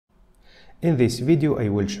In this video, I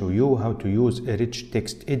will show you how to use a rich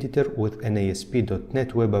text editor with an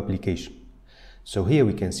ASP.NET web application. So here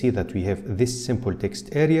we can see that we have this simple text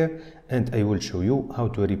area, and I will show you how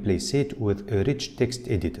to replace it with a rich text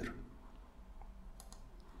editor.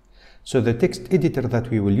 So the text editor that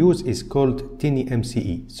we will use is called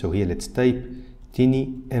TinyMCE. So here let's type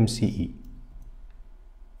TinyMCE.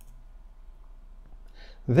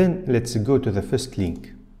 Then let's go to the first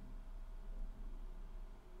link.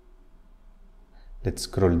 Let's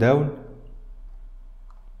scroll down.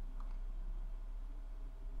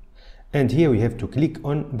 And here we have to click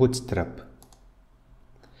on Bootstrap.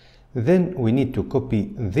 Then we need to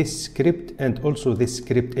copy this script and also this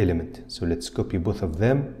script element. So let's copy both of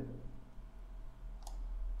them.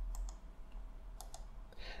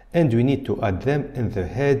 And we need to add them in the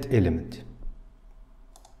head element.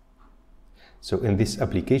 So in this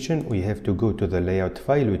application, we have to go to the layout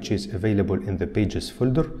file, which is available in the pages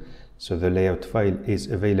folder. So the layout file is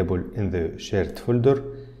available in the shared folder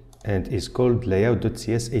and is called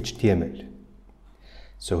layout.cshtml.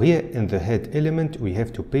 So here in the head element, we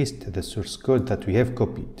have to paste the source code that we have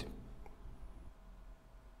copied.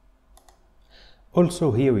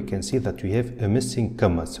 Also here we can see that we have a missing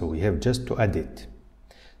comma, so we have just to add it.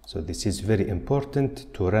 So this is very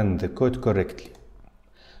important to run the code correctly.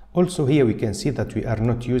 Also here we can see that we are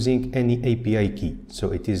not using any API key,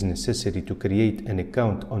 so it is necessary to create an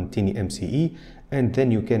account on TinyMCE, and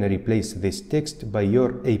then you can replace this text by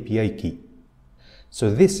your API key.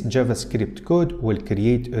 So this JavaScript code will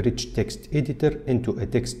create a rich text editor into a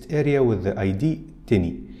text area with the ID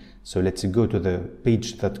Tiny. So let's go to the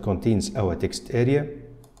page that contains our text area.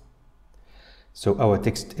 So our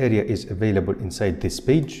text area is available inside this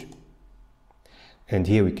page. And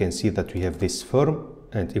here we can see that we have this form.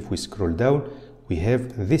 And if we scroll down, we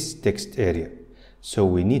have this text area. So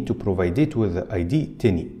we need to provide it with the ID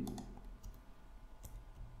Tiny.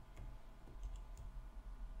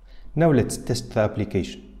 Now let's test the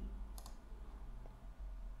application.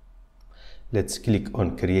 Let's click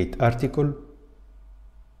on Create Article.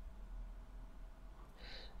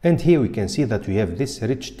 And here we can see that we have this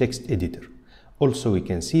rich text editor. Also we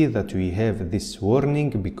can see that we have this warning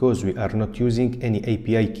because we are not using any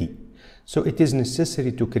API key. So it is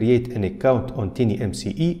necessary to create an account on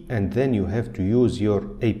TinyMCE, and then you have to use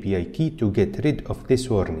your API key to get rid of this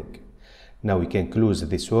warning. Now we can close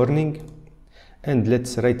this warning and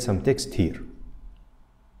let's write some text here.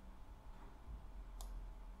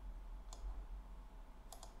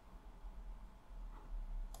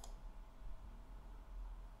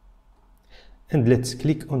 And let's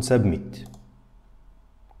click on Submit.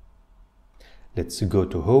 Let's go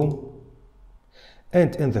to Home.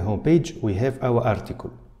 And in the home page, we have our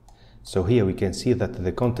article. So here we can see that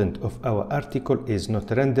the content of our article is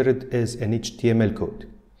not rendered as an HTML code.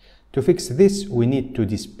 To fix this, we need to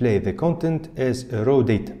display the content as a raw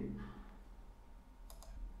data.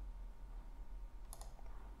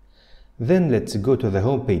 Then let's go to the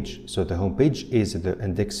home page. So the home page is the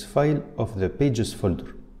index file of the pages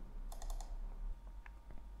folder.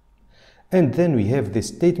 And then we have this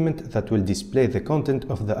statement that will display the content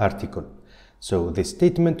of the article. So this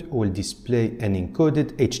statement will display an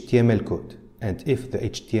encoded HTML code, and if the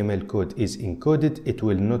HTML code is encoded, it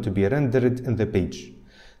will not be rendered in the page.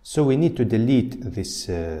 So we need to delete this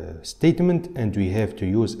statement, and we have to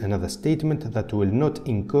use another statement that will not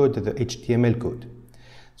encode the HTML code.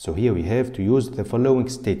 So here we have to use the following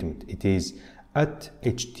statement. It is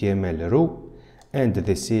 @HTML_raw, and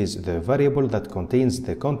this is the variable that contains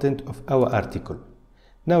the content of our article.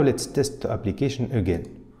 Now let's test the application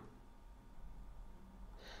again.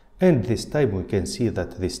 And this time we can see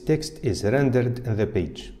that this text is rendered in the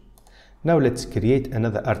page. Now let's create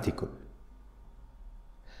another article.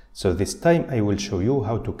 So this time I will show you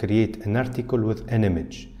how to create an article with an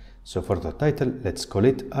image. So for the title, let's call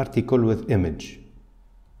it Article with Image.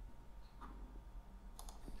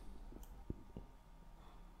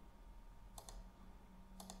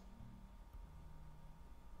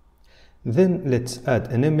 Then let's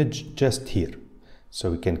add an image just here.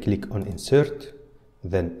 So we can click on Insert,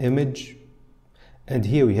 then Image, and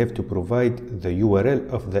here we have to provide the URL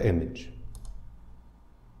of the image.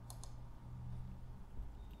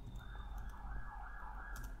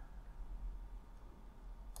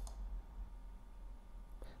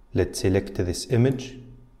 Let's select this image.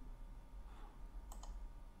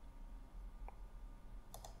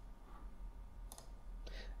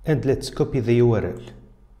 And let's copy the URL.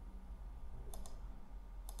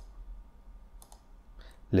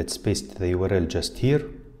 Let's paste the URL just here,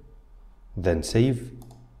 then save,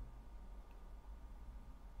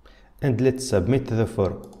 and let's submit the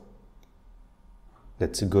form.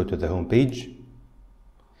 Let's go to the home page.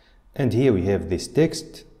 And here we have this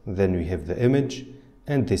text, then we have the image,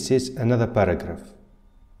 and this is another paragraph.